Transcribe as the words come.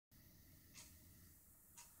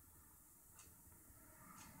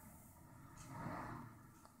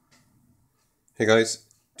Hey guys,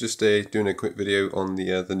 just doing a quick video on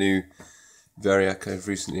the new Variac I've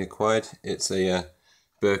recently acquired. It's a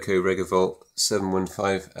Regavolt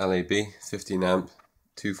 715LAB, 15 amp,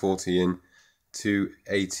 240 in,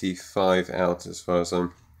 285 out as far as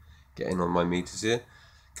I'm getting on my meters here.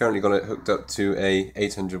 Currently got it hooked up to a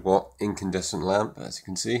 800 watt incandescent lamp, as you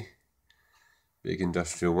can see. Big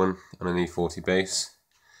industrial one on an E40 base.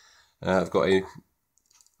 I've got a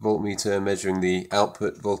voltmeter measuring the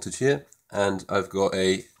output voltage here, and I've got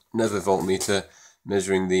another voltmeter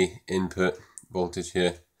measuring the input voltage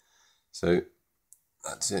here. So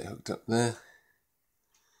that's it hooked up there.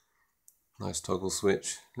 Nice toggle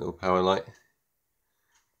switch, little power light.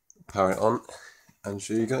 Power it on and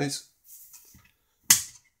show you guys.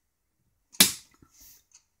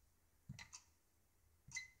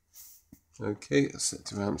 Okay, let's set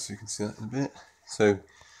to amps so you can see that in a bit. So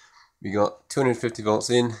we got 250 volts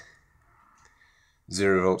in,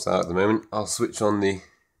 0 volts out at the moment. I'll switch on the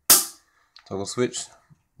toggle switch.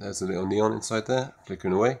 There's a little neon inside there,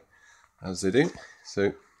 flickering away as they do.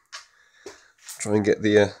 So try and get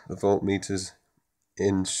the voltmeters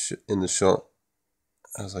in the shot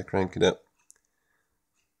as I crank it up.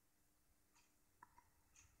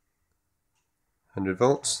 100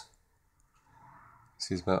 volts.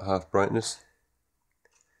 This is about half brightness.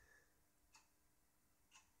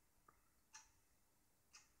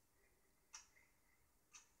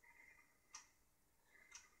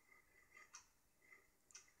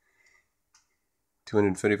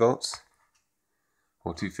 $230 volts,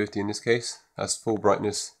 or 250 in this case. That's full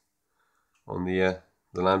brightness on the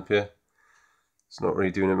lamp here. It's not really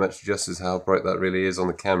doing it much justice how bright that really is on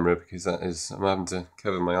the camera, because that is, I'm having to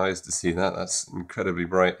cover my eyes to see that. That's incredibly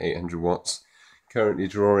bright, 800 watts. Currently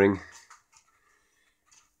drawing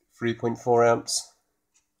 3.4 amps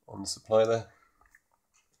on the supply there.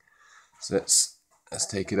 So let's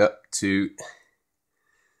take it up to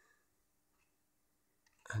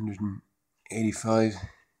 185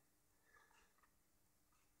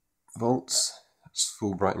 volts. That's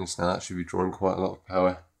full brightness now. That should be drawing quite a lot of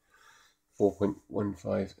power.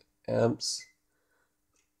 4.15 amps.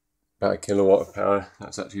 About a kilowatt of power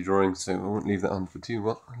that's actually drawing, so I won't leave that on for too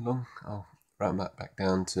long. I'll ramp that back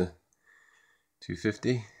down to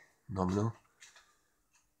 250 nominal.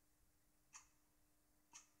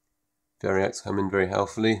 Variac's humming very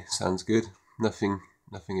healthily, sounds good. Nothing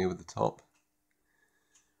over the top.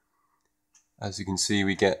 As you can see,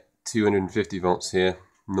 we get 250 volts here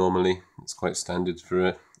normally. It's quite standard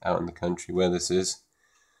for out in the country where this is.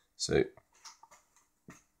 So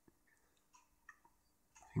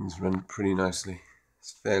things run pretty nicely.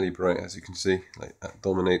 It's fairly bright, as you can see. Like, that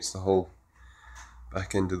dominates the whole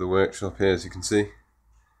back end of the workshop here, as you can see.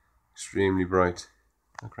 Extremely bright.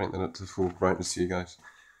 I'll crank that up to full brightness for you guys.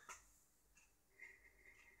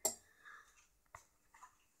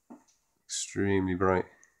 Extremely bright.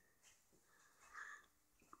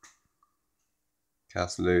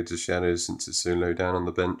 Cast loads of shadows since it's so low down on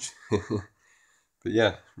the bench. But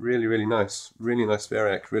yeah, really nice. Really nice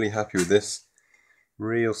Variac. Really happy with this.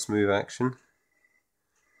 Real smooth action.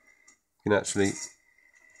 You can actually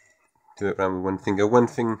do it around with one finger. One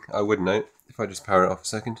thing I would note, if I just power it off a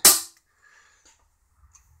second.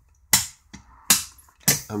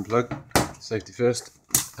 Unplug, safety first,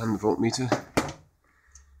 and the voltmeter.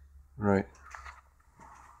 Right.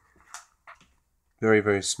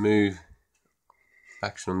 Very smooth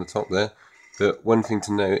action on the top there. But one thing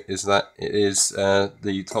to note is that it is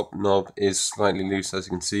the top knob is slightly loose, as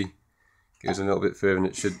you can see. It goes a little bit further than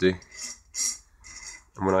it should do.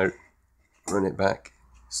 And when I run it back,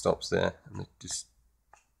 it stops there and it just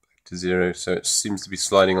back to 0. So it seems to be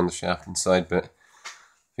sliding on the shaft inside, but I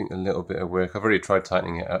think a little bit of work. I've already tried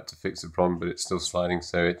tightening it up to fix the problem, but it's still sliding,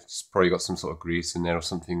 so it's probably got some sort of grease in there or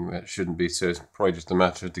something where it shouldn't be. So it's probably just a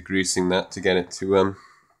matter of degreasing that to get it to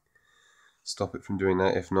stop it from doing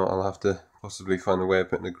that. If not, I'll have to possibly find a way of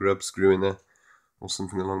putting a grub screw in there or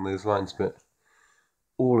something along those lines. But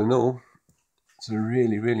all in all, it's a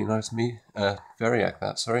really nice Variac.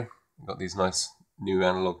 I've got these nice new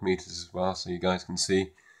analog meters as well, so you guys can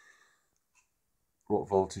see what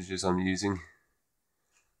voltages I'm using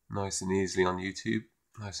nice and easily on YouTube.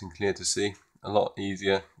 Nice and clear to see. A lot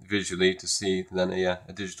easier visually to see than a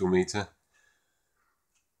digital meter.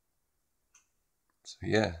 So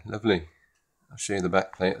yeah, lovely. I'll show you the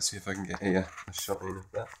back plate. Let's see if I can get a shot in of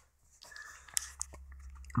that.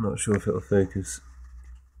 I'm not sure if it'll focus.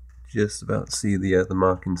 Just about to see the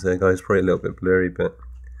markings there, guys. Probably a little bit blurry, but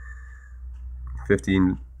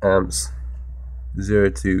 15 amps, 0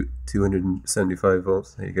 to 275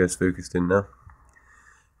 volts. There you go, it's focused in now.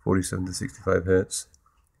 47 to 65 hertz.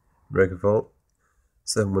 Regavolt.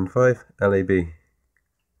 715LAB.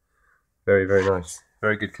 Very, very nice.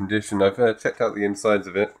 Very good condition. I've checked out the insides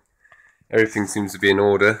of it. Everything seems to be in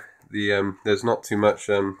order. There's not too much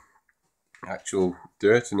actual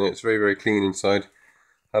dirt in it. It's very, very clean inside.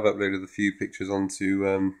 I've uploaded a few pictures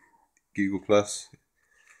onto Google Plus.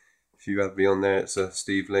 If you add me on there, it's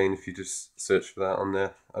Steve Lane. If you just search for that on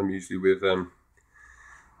there, I'm usually with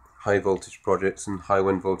high voltage projects and high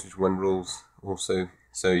 1 voltage 1 rules also,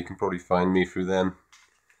 so you can probably find me through them.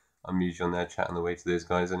 I'm usually on there chatting away to those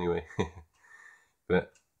guys anyway.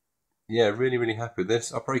 But yeah, really, really happy with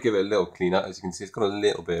this. I'll probably give it a little clean up. As you can see, it's got a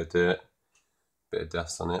little bit of dirt, bit of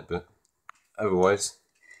dust on it, but otherwise,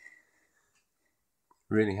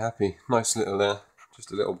 really happy. Nice little,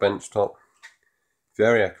 just a little bench top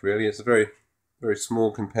Variac. Really, it's a very, very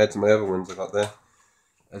small compared to my other ones I got there.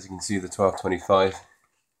 As you can see, the 1225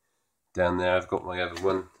 down there. I've got my other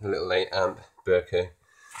one, a little 8 amp Burco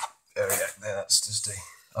Variac there. That's just a,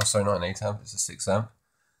 oh sorry, not an 8 amp, it's a 6 amp.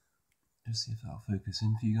 Just see if that'll focus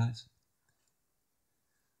in for you guys.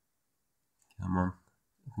 Come on.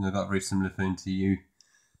 I think I've got a very similar phone to you.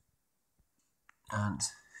 And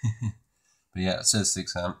but yeah, it says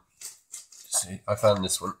 6 amp. See, I found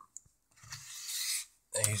this one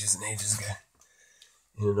ages and ages ago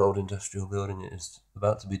in an old industrial building. It is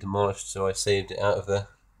about to be demolished, so I saved it out of there.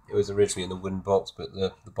 It was originally in a wooden box, but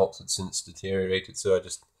the box had since deteriorated, so I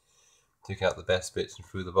just took out the best bits and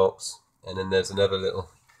threw the box. And then there's another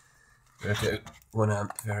little 1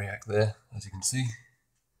 amp Variac there, as you can see.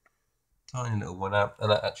 Tiny little 1 amp,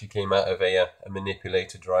 and that actually came out of a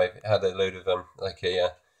manipulator drive. It had a load of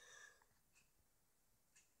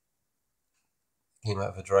came out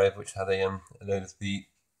of a drive which had a load of the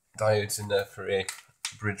diodes in there for a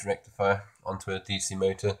bridge rectifier onto a DC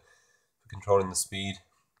motor for controlling the speed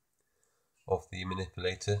of the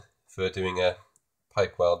manipulator for doing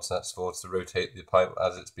pipe welds. That's for to rotate the pipe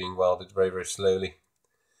as it's being welded very, very slowly.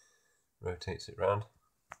 Rotates it round.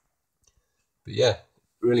 But yeah,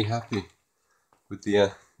 really happy with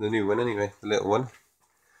the new one anyway, the little one.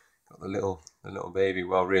 Got the little baby.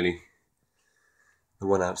 Well, really, the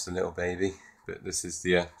 1 amp's the little baby, but this is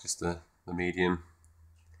the just the medium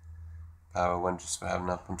power one, just for having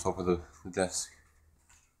up on top of the desk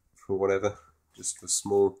for whatever, just for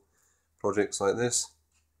small projects like this.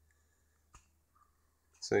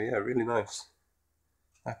 So yeah, really nice.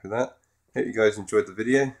 Happy with that. Hope you guys enjoyed the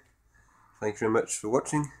video. Thank you very much for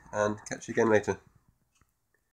watching, and catch you again later.